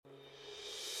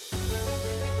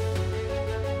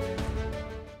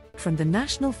From the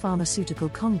National Pharmaceutical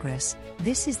Congress,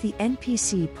 this is the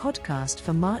NPC podcast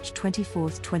for March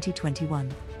 24, 2021.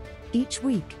 Each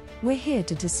week, we're here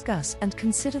to discuss and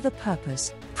consider the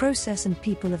purpose, process and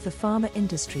people of the pharma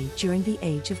industry during the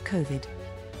age of COVID.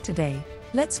 Today,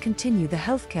 let's continue the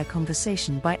healthcare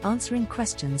conversation by answering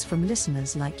questions from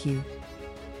listeners like you.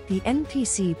 The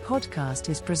NPC podcast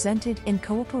is presented in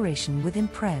cooperation with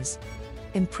Imprez.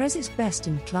 Imprez's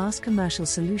best-in-class commercial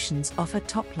solutions offer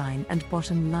top-line and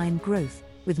bottom-line growth,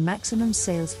 with maximum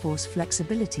sales force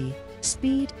flexibility,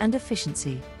 speed and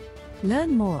efficiency. Learn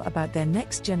more about their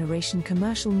next-generation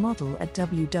commercial model at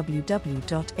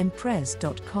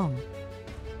www.imprez.com.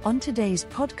 On today's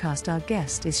podcast, our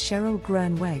guest is Cheryl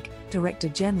Groeneweg, Director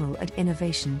General at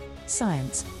Innovation,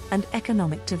 Science, and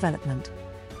Economic Development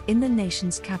in the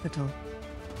nation's capital.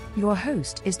 Your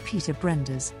host is Peter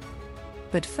Brenders.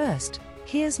 But first,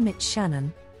 here's Mitch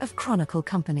Shannon of Chronicle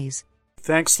Companies.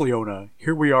 Thanks, Leona.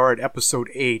 Here we are at episode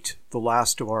 8, the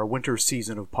last of our winter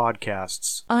season of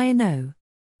podcasts. I know.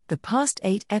 The past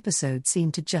 8 episodes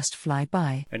seem to just fly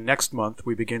by. And next month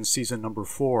we begin season number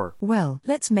 4. Well,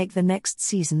 let's make the next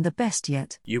season the best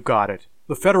yet. You got it.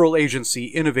 The federal agency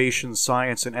Innovation,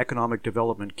 Science and Economic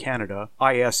Development Canada,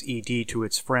 ISED to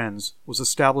its friends, was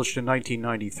established in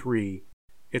 1993.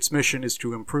 Its mission is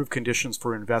to improve conditions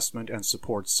for investment and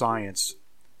support science.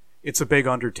 It's a big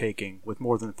undertaking, with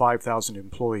more than 5,000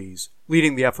 employees.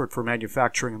 Leading the effort for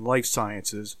manufacturing and life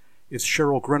sciences is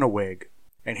Cheryl Groeneweg,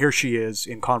 and here she is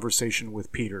in conversation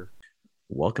with Peter.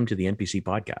 Welcome to the NPC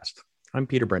podcast. I'm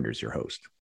Peter Brenders, your host.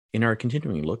 In our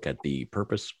continuing look at the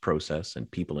purpose, process, and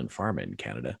people in pharma in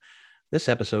Canada, this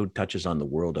episode touches on the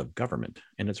world of government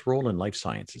and its role in life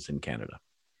sciences in Canada.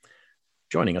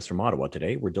 Joining us from Ottawa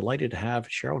today, we're delighted to have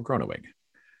Cheryl Groeneweg,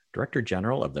 Director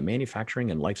General of the Manufacturing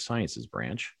and Life Sciences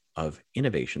Branch of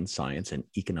Innovation, Science and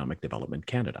Economic Development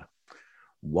Canada.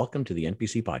 Welcome to the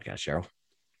NPC podcast, Cheryl.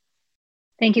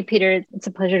 Thank you, Peter. It's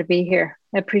a pleasure to be here.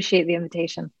 I appreciate the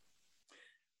invitation.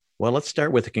 Well, let's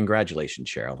start with a congratulations,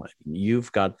 Cheryl.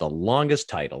 You've got the longest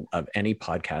title of any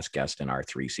podcast guest in our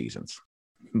 3 seasons.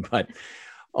 But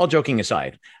all joking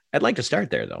aside, I'd like to start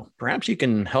there, though. Perhaps you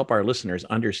can help our listeners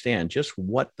understand just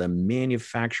what the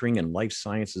Manufacturing and Life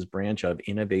Sciences Branch of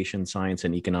Innovation, Science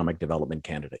and Economic Development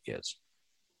Canada is.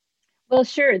 Well,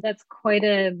 sure. That's quite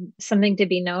something to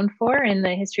be known for in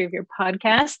the history of your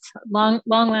podcast. Long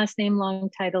last name, long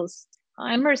titles.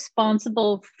 I'm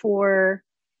responsible for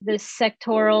the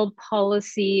sectoral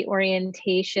policy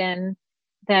orientation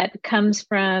that comes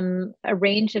from a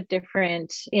range of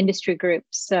different industry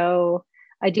groups. So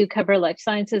I do cover life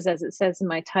sciences, as it says in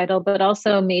my title, but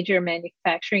also major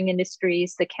manufacturing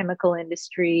industries, the chemical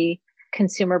industry,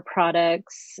 consumer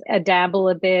products, I dabble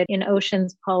a bit in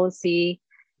oceans policy,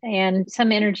 and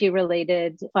some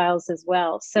energy-related files as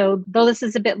well. So though this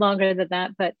is a bit longer than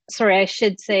that, but sorry, I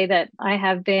should say that I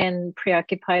have been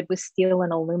preoccupied with steel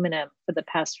and aluminum for the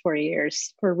past 4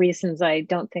 years for reasons I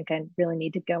don't think I really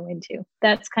need to go into.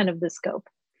 That's kind of the scope.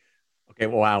 Okay,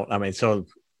 wow. I mean, so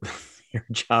your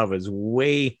job is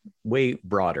way, way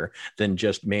broader than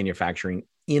just manufacturing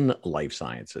in life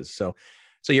sciences. So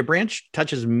your branch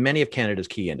touches many of Canada's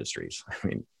key industries. I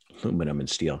mean, aluminum and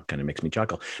steel kind of makes me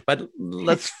chuckle, but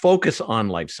let's focus on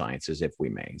life sciences if we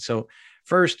may. So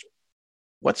first,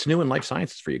 what's new in life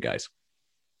sciences for you guys?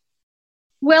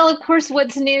 Well, of course,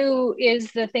 what's new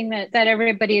is the thing that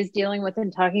everybody is dealing with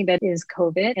and talking about is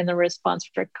COVID and the response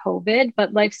for COVID.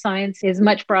 But life science is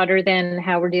much broader than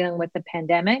how we're dealing with the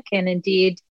pandemic. And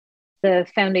indeed, the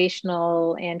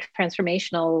foundational and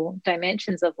transformational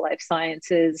dimensions of life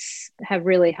sciences have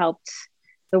really helped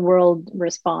the world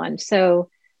respond. So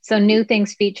new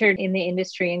things featured in the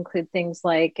industry include things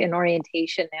like an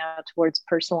orientation now towards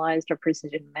personalized or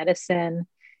precision medicine,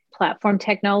 platform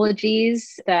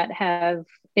technologies that have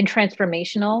been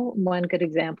transformational. One good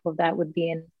example of that would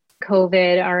be in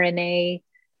COVID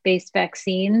RNA-based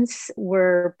vaccines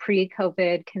were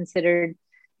pre-COVID considered,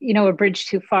 a bridge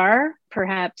too far,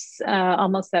 perhaps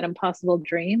almost that impossible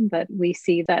dream, but we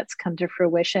see that's come to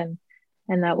fruition.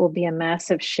 And that will be a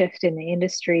massive shift in the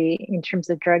industry in terms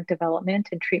of drug development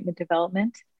and treatment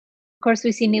development. Of course,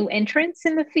 we see new entrants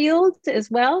in the field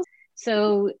as well.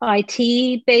 So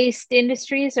IT-based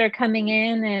industries are coming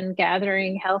in and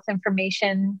gathering health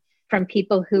information from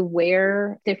people who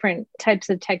wear different types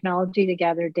of technology to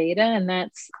gather data. And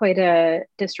that's quite a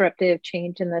disruptive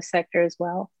change in the sector as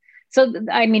well. So,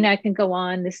 I mean, I can go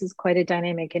on. This is quite a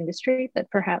dynamic industry, but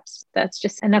perhaps that's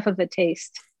just enough of a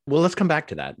taste. Well, let's come back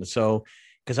to that. So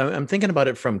Because I'm thinking about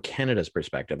it from Canada's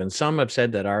perspective. And some have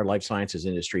said that our life sciences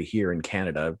industry here in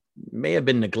Canada may have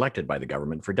been neglected by the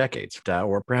government for decades,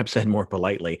 or perhaps said more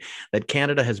politely, that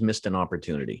Canada has missed an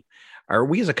opportunity. Are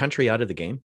we as a country out of the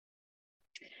game?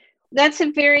 That's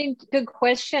a very good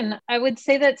question. I would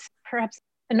say that's perhaps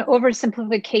an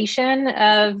oversimplification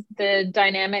of the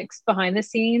dynamics behind the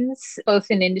scenes, both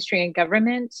in industry and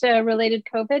government related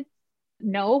COVID.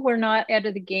 No, we're not out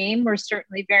of the game. We're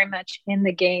certainly very much in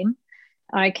the game.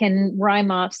 I can rhyme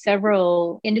off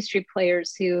several industry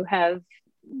players who have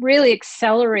really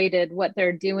accelerated what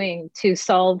they're doing to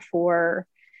solve for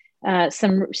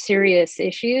some serious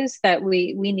issues that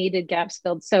we needed gaps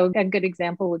filled. So a good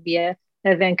example would be a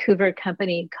Vancouver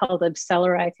company called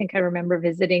AbCellera. I think I remember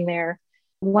visiting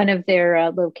one of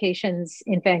their locations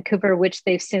in Vancouver, which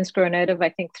they've since grown out of, I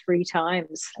think, 3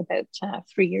 times about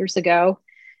 3 years ago.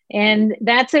 And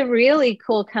that's a really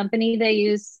cool company. They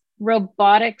use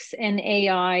robotics and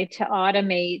AI to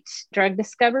automate drug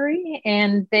discovery.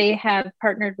 And they have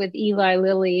partnered with Eli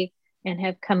Lilly and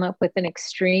have come up with an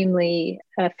extremely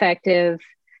effective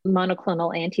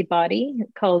monoclonal antibody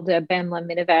called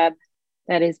bamlanivimab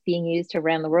that is being used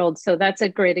around the world. So that's a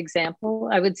great example.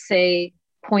 I would say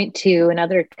point to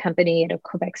another company in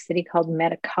Quebec City called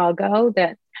Medicago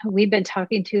that we've been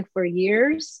talking to for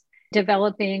years,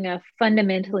 developing a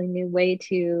fundamentally new way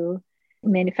to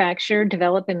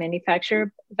develop and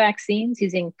manufacture vaccines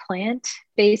using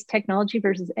plant-based technology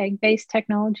versus egg-based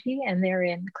technology. And they're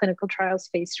in clinical trials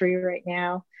phase 3 right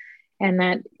now.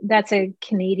 And that's a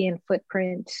Canadian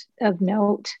footprint of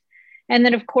note. And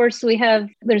then, of course,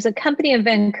 there's a company in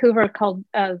Vancouver called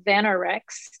Vanarex,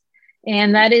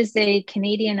 and that is a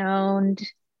Canadian-owned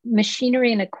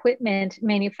machinery and equipment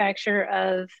manufacturer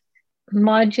of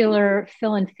modular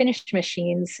fill and finish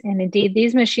machines. And indeed,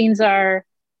 these machines are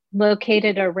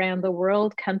located around the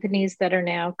world, companies that are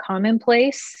now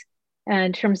commonplace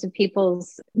in terms of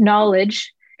people's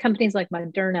knowledge. Companies like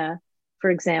Moderna, for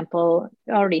example,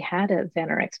 already had a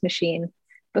Vanarex machine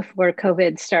before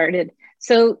COVID started.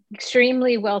 So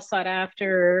extremely well sought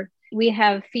after. We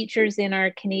have features in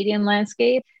our Canadian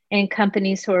landscape and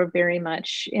companies who are very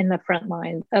much in the front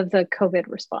line of the COVID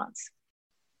response.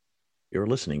 You're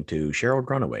listening to Cheryl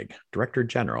Groneweg, Director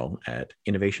General at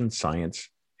Innovation, Science,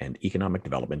 and Economic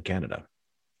Development Canada.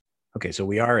 Okay, so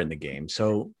we are in the game.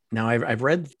 So now I've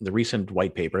read the recent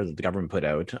white paper that the government put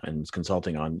out and is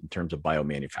consulting on in terms of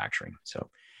biomanufacturing. So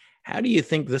how do you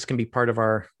think this can be part of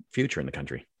our future in the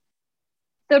country?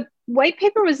 The white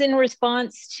paper was in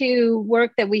response to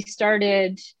work that we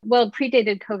started,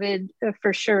 predated COVID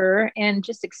for sure, and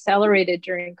just accelerated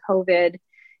during COVID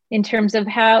in terms of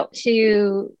how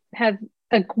to have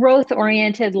a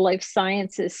growth-oriented life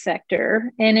sciences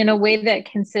sector, and in a way that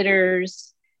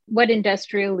considers what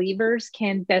industrial levers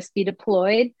can best be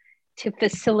deployed to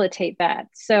facilitate that.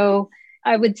 So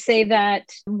I would say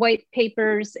that white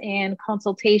papers and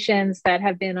consultations that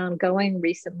have been ongoing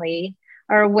recently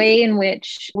are a way in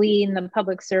which we in the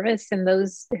public service and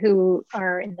those who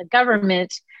are in the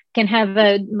government can have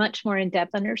a much more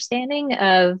in-depth understanding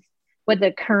of what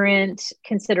the current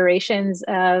considerations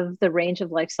of the range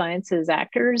of life sciences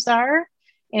actors are,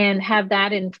 and have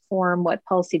that inform what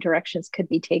policy directions could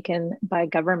be taken by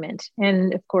government.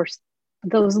 And of course,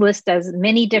 those list as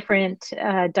many different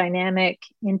dynamic,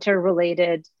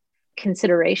 interrelated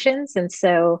considerations. And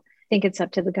so I think it's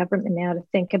up to the government now to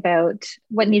think about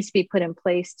what needs to be put in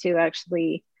place to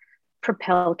actually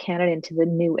propel Canada into the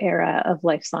new era of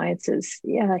life sciences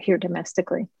here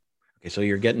domestically. Okay, so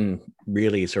you're getting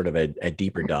really sort of a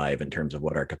deeper dive in terms of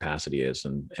what our capacity is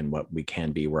and what we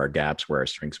can be, where our gaps, where our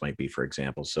strengths might be, for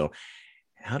example. So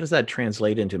how does that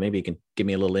translate into, maybe you can give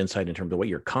me a little insight in terms of what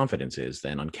your confidence is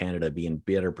then on Canada being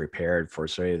better prepared for,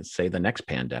 say the next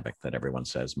pandemic that everyone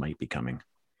says might be coming?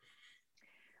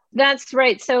 That's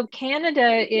right. So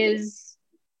Canada is,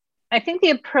 I think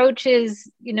the approach is,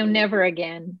 never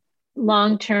again,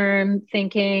 long-term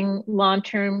thinking,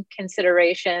 long-term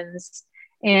considerations.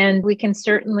 And we can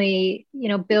certainly,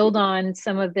 build on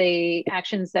some of the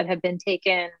actions that have been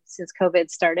taken since COVID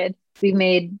started. We've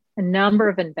made a number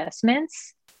of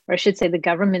investments, or I should say the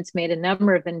government's made a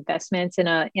number of investments in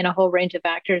a whole range of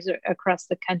actors across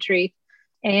the country.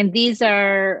 And these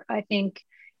are, I think,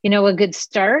 a good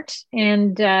start.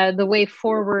 And the way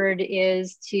forward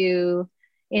is to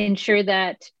ensure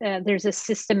that there's a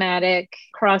systematic,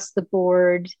 across the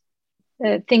board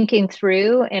thinking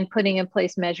through and putting in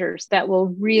place measures that will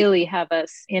really have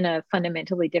us in a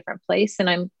fundamentally different place. And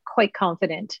I'm quite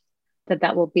confident that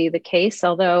that will be the case.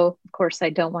 Although, of course, I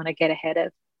don't want to get ahead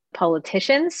of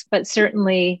politicians, but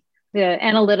certainly the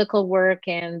analytical work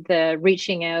and the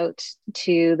reaching out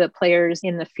to the players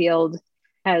in the field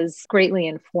has greatly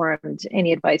informed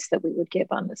any advice that we would give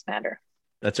on this matter.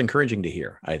 That's encouraging to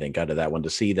hear, I think, out of that one, to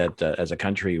see that as a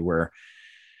country, we're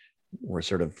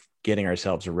sort of getting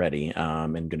ourselves ready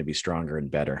and going to be stronger and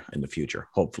better in the future.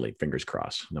 Hopefully, fingers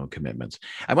crossed, no commitments.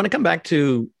 I want to come back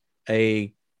to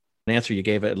an answer you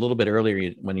gave a little bit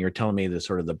earlier when you were telling me the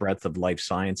sort of the breadth of life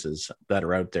sciences that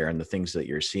are out there and the things that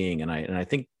you're seeing. And I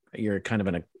think you're kind of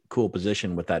in a cool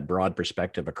position with that broad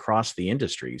perspective across the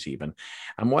industries even.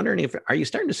 I'm wondering are you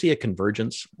starting to see a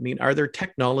convergence? I mean, are there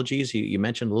technologies, you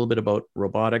mentioned a little bit about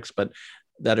robotics, but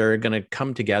that are going to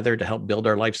come together to help build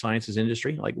our life sciences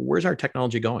industry? Like, where's our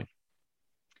technology going?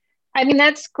 I mean,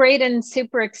 that's great and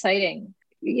super exciting,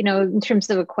 in terms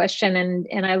of a question.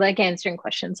 And I like answering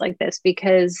questions like this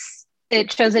because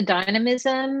it shows a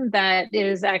dynamism that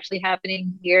is actually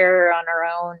happening here on our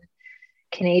own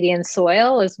Canadian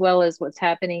soil, as well as what's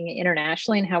happening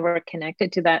internationally and how we're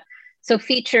connected to that. So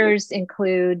features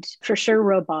include, for sure,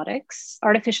 robotics,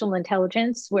 artificial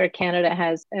intelligence, where Canada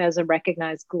has a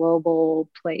recognized global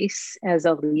place as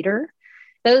a leader.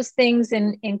 Those things,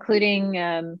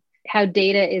 including how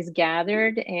data is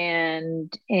gathered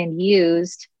and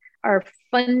used, are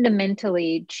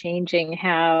fundamentally changing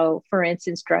how, for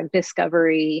instance, drug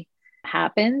discovery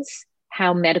happens,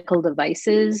 how medical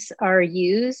devices are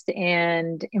used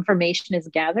and information is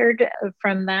gathered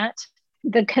from that.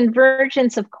 The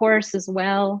convergence, of course, as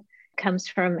well, comes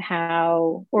from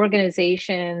how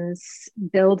organizations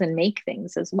build and make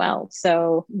things as well.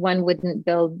 So one wouldn't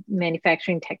build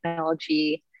manufacturing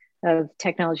technology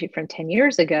from 10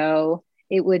 years ago.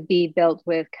 It would be built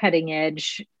with cutting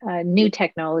edge new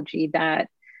technology that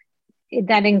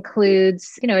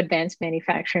includes, advanced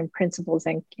manufacturing principles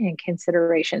and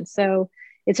considerations. So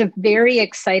it's a very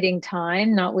exciting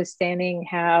time, notwithstanding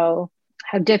how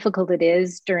difficult it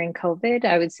is during COVID.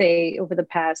 I would say over the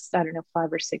past, 5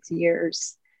 or 6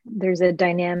 years, there's a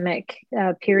dynamic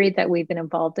period that we've been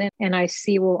involved in, and I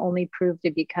see will only prove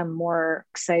to become more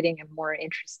exciting and more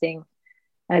interesting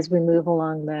as we move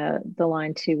along the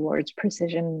line towards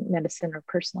precision medicine or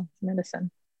personalized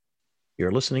medicine.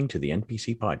 You're listening to the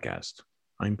NPC podcast.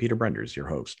 I'm Peter Brenders, your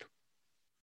host.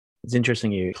 It's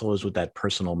interesting you close with that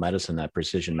personal medicine, that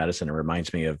precision medicine. It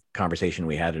reminds me of a conversation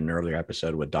we had in an earlier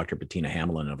episode with Dr. Bettina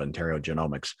Hamlin of Ontario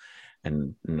Genomics.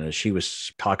 And she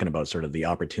was talking about sort of the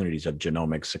opportunities of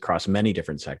genomics across many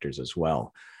different sectors as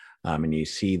well. And you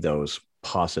see those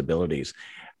possibilities.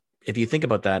 If you think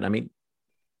about that, I mean,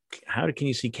 how can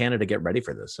you see Canada get ready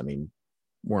for this? I mean,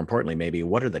 more importantly, maybe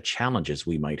what are the challenges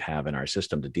we might have in our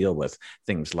system to deal with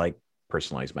things like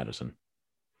personalized medicine?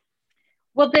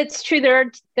 Well, that's true. There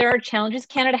are challenges.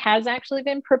 Canada has actually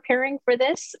been preparing for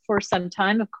this for some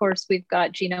time. Of course, we've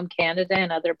got Genome Canada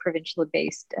and other provincially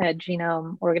based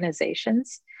genome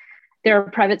organizations. There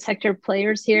are private sector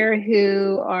players here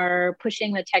who are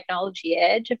pushing the technology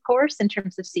edge, of course, in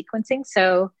terms of sequencing.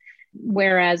 So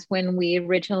whereas when we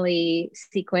originally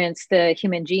sequenced the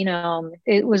human genome,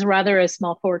 it was rather a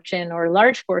small fortune, or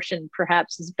large fortune,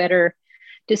 perhaps is better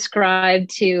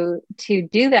described, to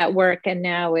do that work. And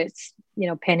now it's,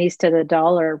 pennies to the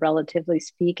dollar, relatively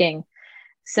speaking.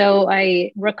 So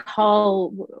I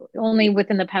recall only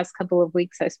within the past couple of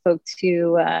weeks, I spoke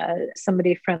to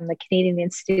somebody from the Canadian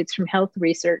Institutes for Health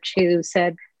Research who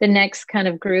said the next kind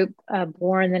of group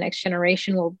born, the next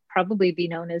generation, will probably be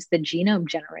known as the genome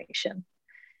generation,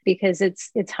 because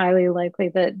it's highly likely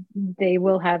that they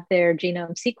will have their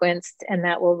genome sequenced, and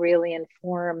that will really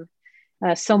inform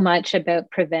so much about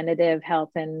preventative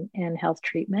health and health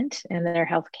treatment and their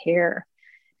health care.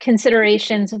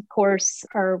 Considerations, of course,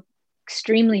 are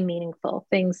extremely meaningful.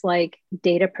 Things like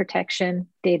data protection,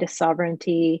 data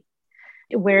sovereignty.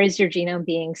 Where is your genome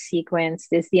being sequenced?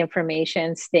 Is the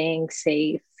information staying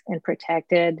safe and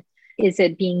protected? Is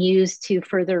it being used to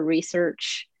further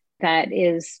research that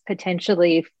is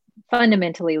potentially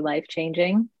fundamentally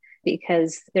life-changing?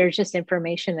 Because there's just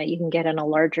information that you can get on a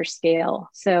larger scale.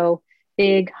 So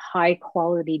big,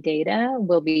 high-quality data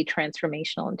will be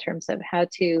transformational in terms of how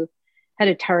to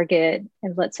target,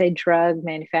 let's say, drug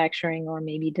manufacturing or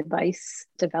maybe device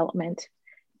development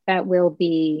that will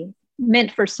be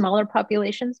meant for smaller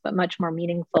populations, but much more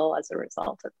meaningful as a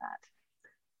result of that.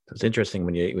 It's interesting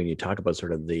when you talk about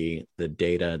sort of the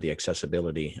data, the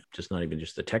accessibility, just not even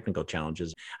just the technical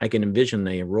challenges. I can envision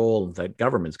a role that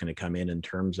government's going to come in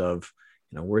terms of,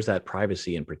 where's that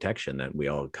privacy and protection that we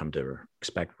all come to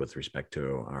expect with respect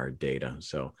to our data.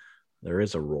 So there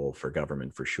is a role for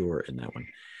government for sure in that one.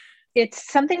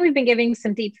 It's something we've been giving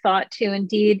some deep thought to.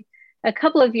 Indeed, a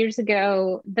couple of years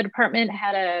ago, the department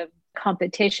had a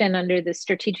competition under the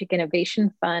Strategic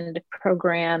Innovation Fund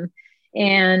program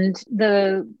And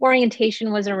the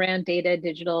orientation was around data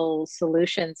digital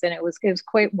solutions, and it was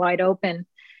quite wide open.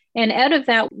 And out of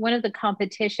that, one of the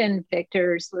competition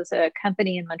victors was a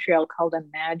company in Montreal called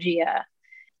Imagia.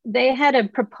 They had a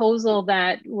proposal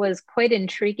that was quite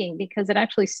intriguing because it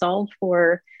actually solved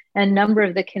for a number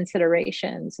of the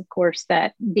considerations, of course,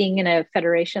 that being in a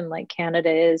federation like Canada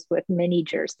is with many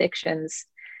jurisdictions.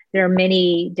 There are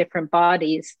many different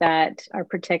bodies that are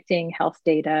protecting health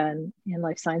data and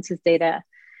life sciences data.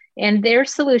 And their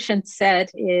solution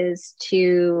set is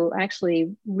to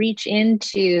actually reach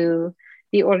into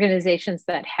the organizations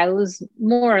that house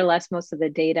more or less most of the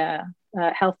data,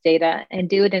 health data, and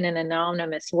do it in an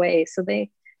anonymous way. So they've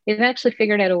actually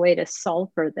figured out a way to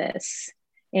solve for this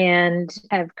and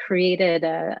have created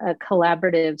a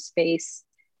collaborative space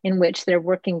in which they're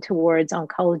working towards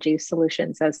oncology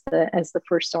solutions as the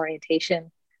first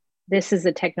orientation. This is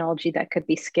a technology that could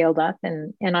be scaled up,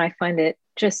 and I find it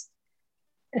just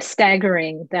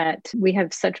staggering that we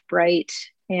have such bright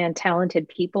and talented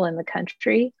people in the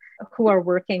country who are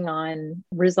working on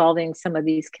resolving some of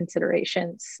these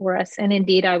considerations for us. And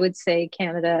indeed, I would say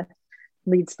Canada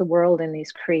leads the world in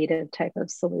these creative type of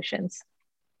solutions.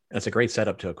 That's a great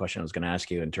setup to a question I was going to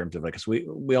ask you in terms of, because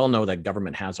we all know that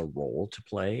government has a role to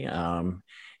play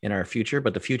in our future,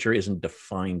 but the future isn't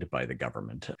defined by the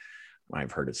government.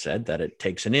 I've heard it said that it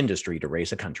takes an industry to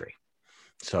raise a country.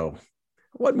 So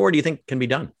what more do you think can be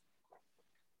done?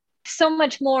 So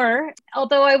much more,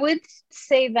 although I would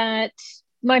say that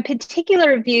my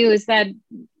particular view is that,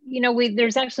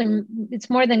 there's actually, it's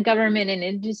more than government and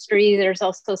industry. There's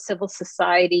also civil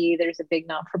society. There's a big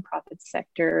not-for-profit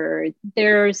sector.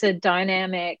 There's a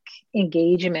dynamic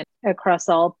engagement across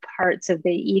all parts of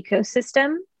the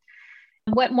ecosystem.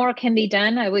 What more can be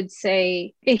done? I would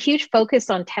say a huge focus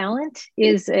on talent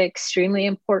is extremely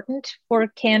important for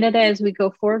Canada as we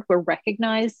go forward. We're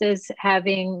recognized as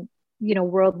having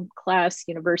world-class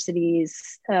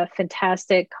universities,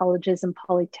 fantastic colleges and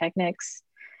polytechnics.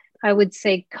 I would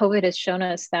say COVID has shown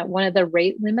us that one of the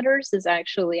rate limiters is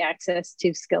actually access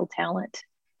to skilled talent,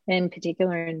 in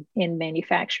particular in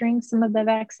manufacturing some of the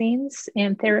vaccines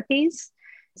and therapies.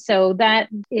 So that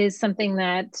is something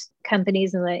that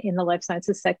companies in the life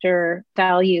sciences sector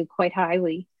value quite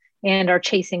highly and are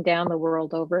chasing down the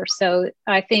world over. So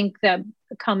I think that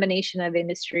a combination of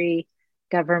industry,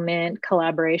 government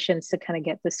collaborations to kind of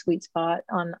get the sweet spot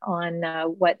on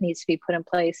what needs to be put in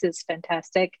place is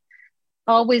fantastic.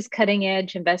 Always cutting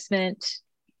edge investment,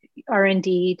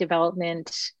 R&D,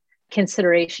 development,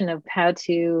 consideration of how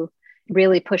to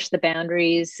really push the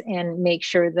boundaries and make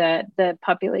sure that the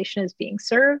population is being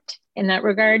served in that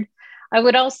regard. I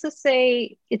would also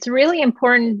say it's really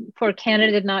important for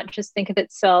Canada to not just think of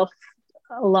itself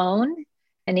alone,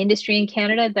 an industry in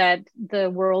Canada, that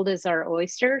the world is our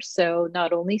oyster. So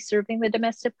not only serving the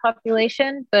domestic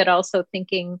population, but also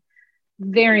thinking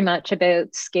very much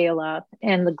about scale up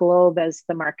and the globe as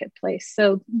the marketplace.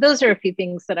 So those are a few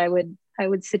things that I would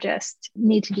suggest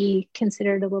need to be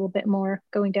considered a little bit more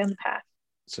going down the path.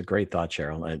 It's a great thought,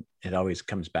 Cheryl. It always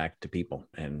comes back to people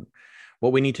and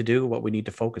what we need to do, what we need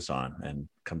to focus on, and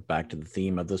come back to the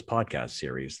theme of this podcast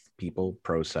series: people,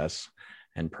 process,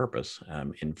 and purpose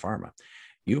in pharma.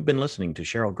 You've been listening to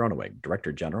Cheryl Groeneweg,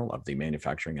 Director General of the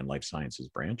Manufacturing and Life Sciences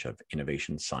Branch of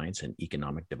Innovation, Science and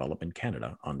Economic Development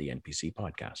Canada on the NPC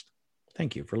podcast.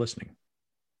 Thank you for listening.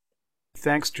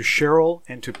 Thanks to Cheryl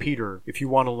and to Peter. If you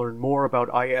want to learn more about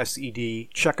ISED,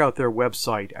 check out their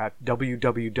website at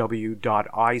www.ic.gc.ca.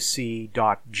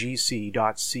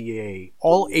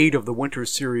 All 8 of the winter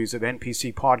series of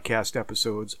NPC podcast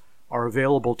episodes are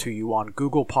available to you on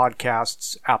Google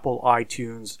Podcasts, Apple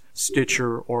iTunes,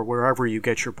 Stitcher, or wherever you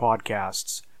get your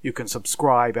podcasts. You can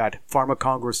subscribe at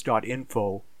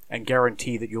pharmacongress.info and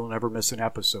guarantee that you'll never miss an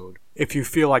episode. If you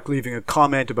feel like leaving a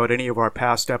comment about any of our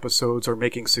past episodes or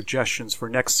making suggestions for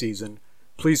next season,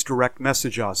 please direct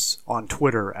message us on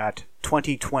Twitter at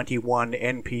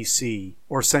 2021NPC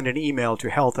or send an email to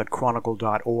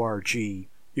health@chronicle.org.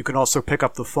 You can also pick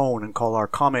up the phone and call our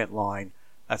comment line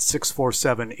at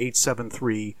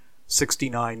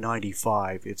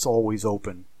 647-873-6995. It's always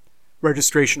open.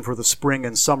 Registration for the spring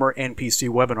and summer NPC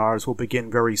webinars will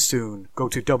begin very soon. Go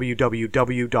to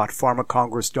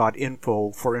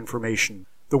www.pharmacongress.info for information.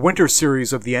 The winter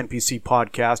series of the NPC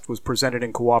podcast was presented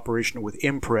in cooperation with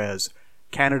Imprez,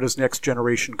 Canada's next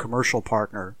generation commercial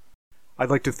partner.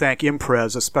 I'd like to thank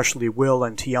Imprez, especially Will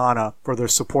and Tiana, for their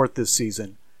support this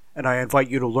season, and I invite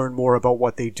you to learn more about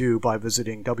what they do by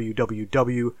visiting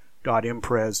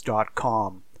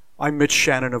www.imprez.com. I'm Mitch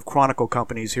Shannon of Chronicle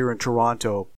Companies here in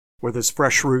Toronto, where there's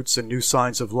fresh roots and new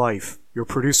signs of life. Your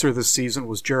producer this season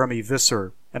was Jeremy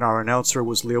Visser. and our announcer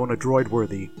was Leona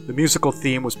Droidworthy. The musical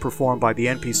theme was performed by the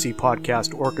NPC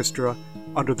Podcast Orchestra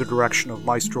under the direction of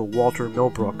Maestro Walter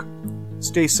Millbrook.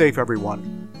 Stay safe,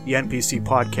 everyone. The NPC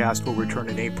Podcast will return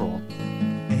in April.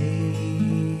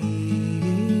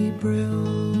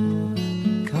 April,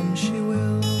 come she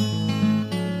will,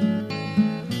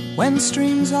 when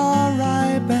streams are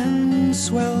ripe and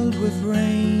swelled with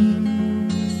rain.